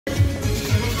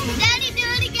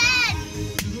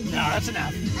That's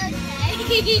enough.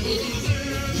 Okay.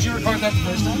 Did you record that the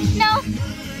first time? No.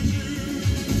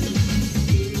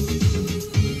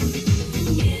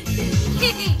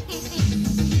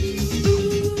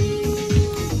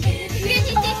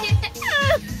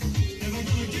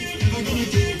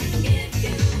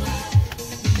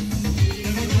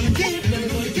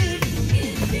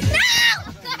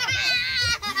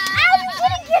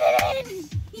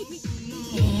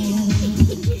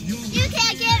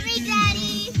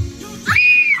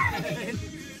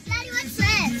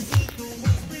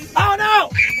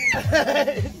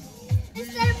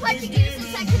 Instead of punching you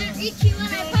since I couldn't reach you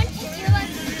when I punched you,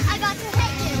 I got to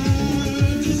hit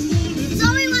you.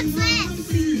 Zoe, what's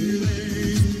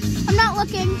this? I'm not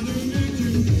looking.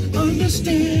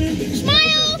 Understand.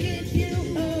 Smile!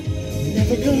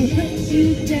 Never gonna let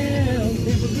you down.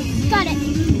 Got it.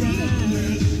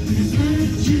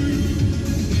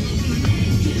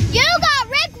 You got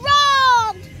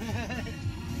rickrolled!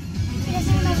 He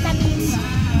doesn't know what that means.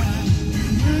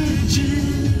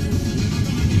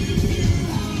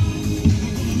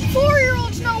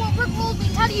 4-year-olds know what rickrolled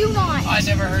means. How do you not? I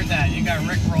never heard that. You got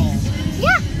Rick rolled.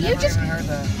 Yeah, you Never just. even heard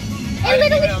that. It I didn't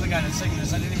literally. even know the guy that's singing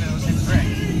this. I didn't even know his name was Rick.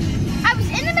 I was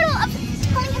in the middle of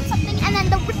telling him something, and then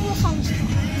the rickroll song was.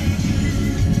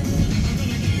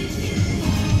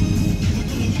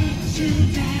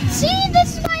 See,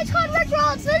 this is why it's called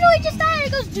rickroll. It's literally just that.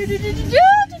 It goes do do do do do do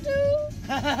do.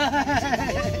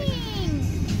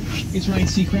 It's Ryan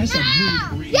Seacrest on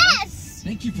Move Radio. Yes.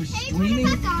 Thank you for Hey, put it streaming,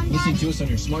 back on, listening Daddy. to us on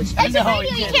your smart It's speaker. a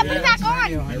radio. You can't put it back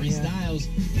on. Harry Styles.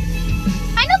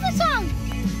 I know this song.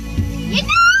 You know.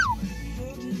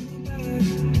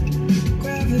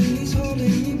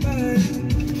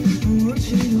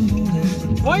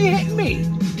 Why are you hitting me?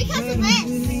 Because of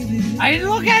this. I didn't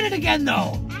look at it again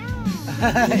though.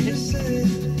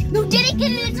 No, didn't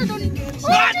get it into the. Oh,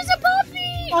 What? there's a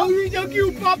puppy. Oh, you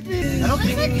cute puppy. I don't What's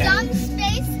think a you can. dumb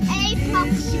space a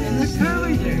puppy? In the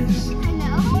curly hairs. I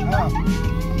know. Oh.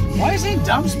 Why is he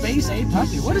dumb space a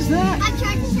puppy? What is that? I'm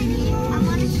trying to say I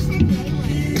wanted to say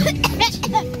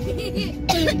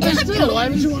But still, why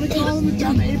would you want to call him a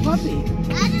dumb a puppy?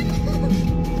 I don't know.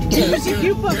 It's a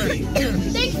cute puppy.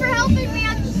 Thanks for helping me.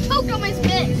 I just choked on my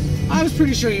spit. I was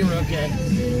pretty sure you were okay.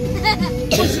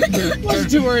 Wasn't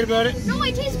too worried about it. No,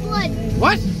 I taste blood.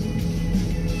 What?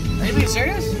 Are you being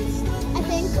serious? I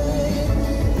think.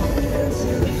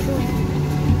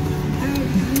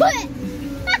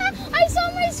 I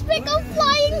saw my spit go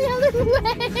flying the other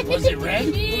way. Was it red?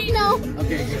 No.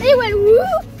 Okay, good. It went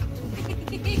whoop.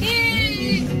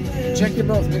 Check your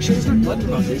mouth. Make sure there's no blood in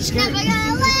the mouth. You're just Never scared.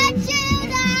 gonna let you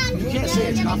down. You can't say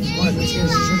it's not blood. That's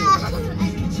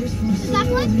Is that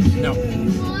blood? No.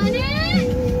 Want it?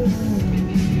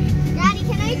 Daddy,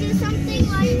 can I do something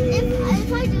like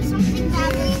if I do something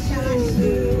badly,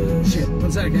 Shit.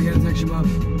 One second. I gotta text your mom.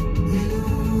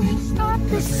 not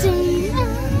the same.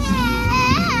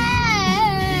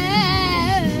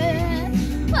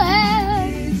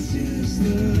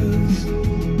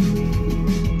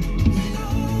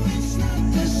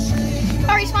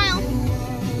 Sorry, smile.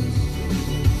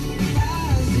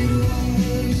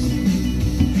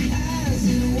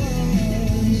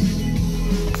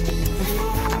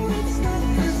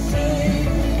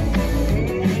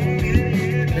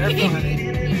 Careful, honey.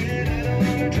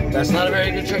 That's not a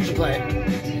very good trick to play.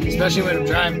 Especially when I'm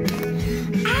driving.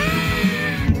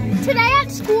 Today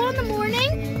at school in the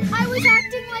morning, I was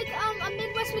acting like a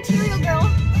Midwest Material Girl.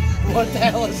 What the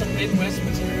hell is a Midwest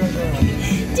Material Girl?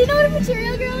 Do you know what a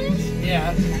Material Girl is?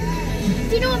 Yeah.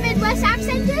 Do you know what Midwest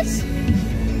accent is?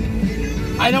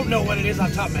 I don't know what it is off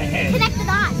the top of my head. Connect the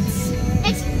dots.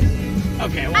 It's.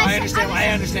 Okay, well, I I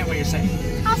understand what you're saying.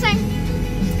 I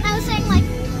was saying like,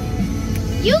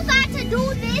 you got to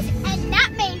do this and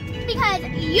not me because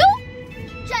you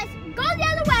just go the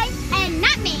other way and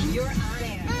not me. You're on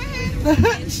air.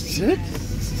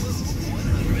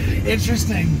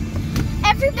 Interesting.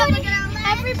 Everybody in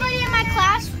my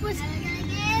class was.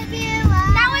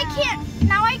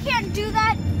 Now I can't do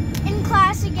that in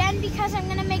class again because I'm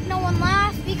gonna make no one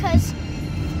laugh because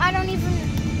I don't even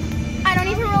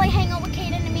really hang out with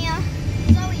Kaden and Mia.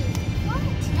 Zoe, what?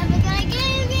 Never gonna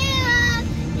give you up.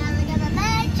 Never gonna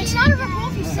let you. It's not a rickroll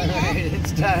if you sing it. Alright,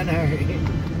 it's done, Harry.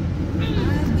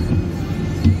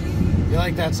 You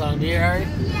like that song, do you, Harry?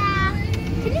 Yeah.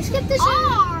 Can you skip this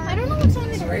song? I don't know what song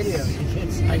it is. It's radio.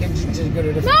 I can just go to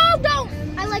a different. No, don't.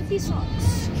 I like these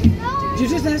songs. No. You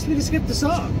just asked me to skip the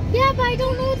song. Yeah, but I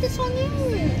don't know what the song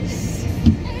is.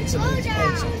 It's a good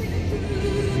song.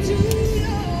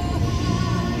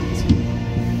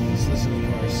 Just listen to the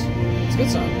chorus. It's a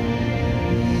good song.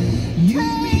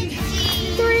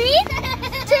 3,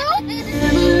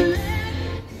 2.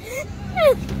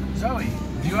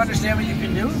 understand what you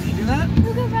can do if you do that?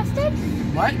 You get arrested?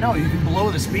 What? No, you can blow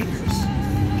the speakers.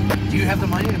 Do you have the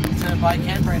money to buy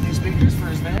Ken brand new speakers for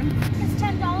his van? It's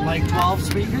 $10. Like 12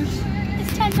 speakers?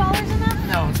 It's $10 enough?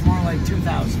 No, it's more like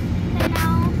 2,000. Then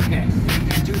no. Okay,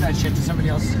 you can do that shit to somebody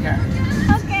else's car.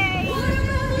 Okay.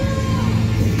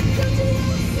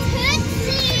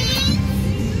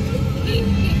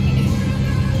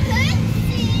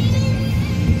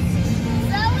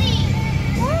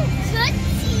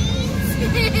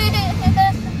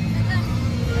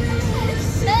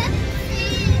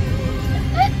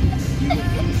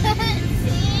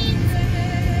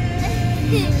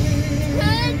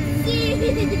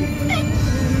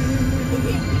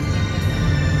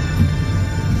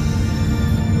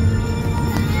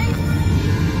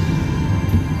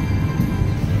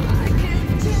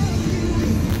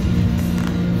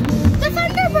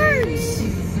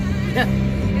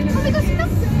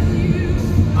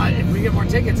 If we get more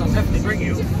tickets, I'll definitely bring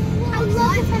you. I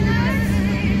love the Thunderbirds.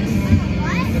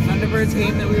 What? The Thunderbirds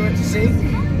game that we went to see,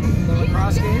 the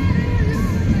lacrosse game.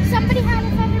 Somebody had a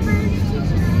Thunderbirds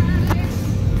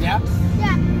t-shirt. Yeah?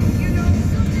 Yeah.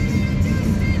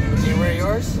 Do you wear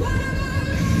yours? I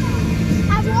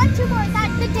want to, but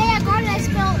the day I got it, I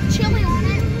spilled chili on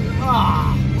it.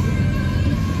 Ah,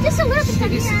 Just a little bit from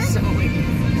this here. is so weird.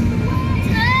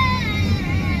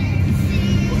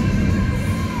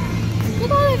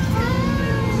 Look at it.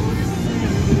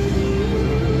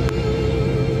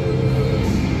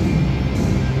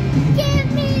 Give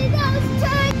me those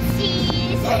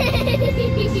Tootsies.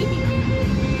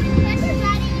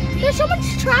 There's so much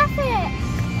traffic.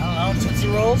 I don't know, Tootsie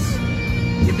Rolls?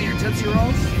 Give me your Tootsie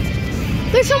Rolls.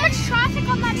 There's so much traffic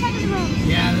on that side of the road.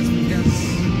 Yeah, that's because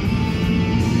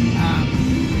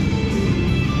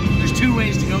there's two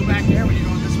ways to go back there when you're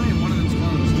going this way, and one of them's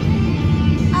closed.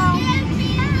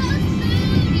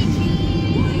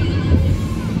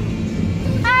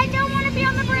 I don't want to be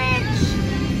on the bridge.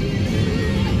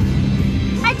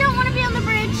 I don't want to be on the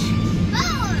bridge.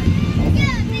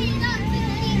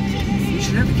 You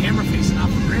should have the camera facing off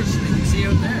the bridge so they can see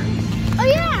out there. Oh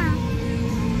yeah.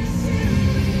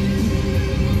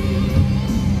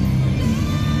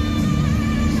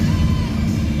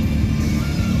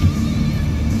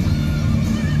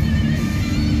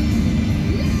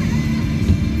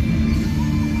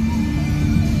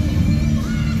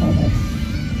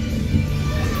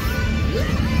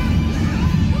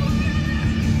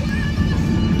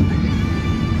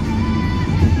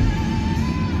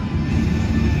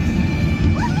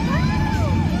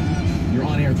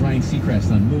 Ryan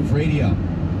Seacrest on Move Radio.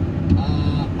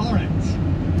 All right.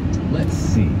 Let's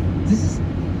see. This is.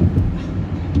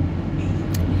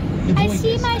 The I boy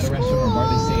see gets my at a restaurant or bar,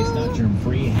 they say it's not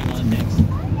germ-free. Hang on next.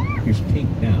 Here's Pink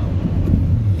now.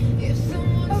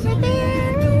 Over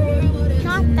there.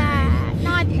 Not that.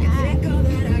 Not that.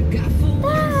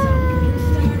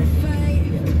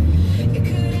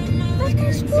 That's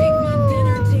my school.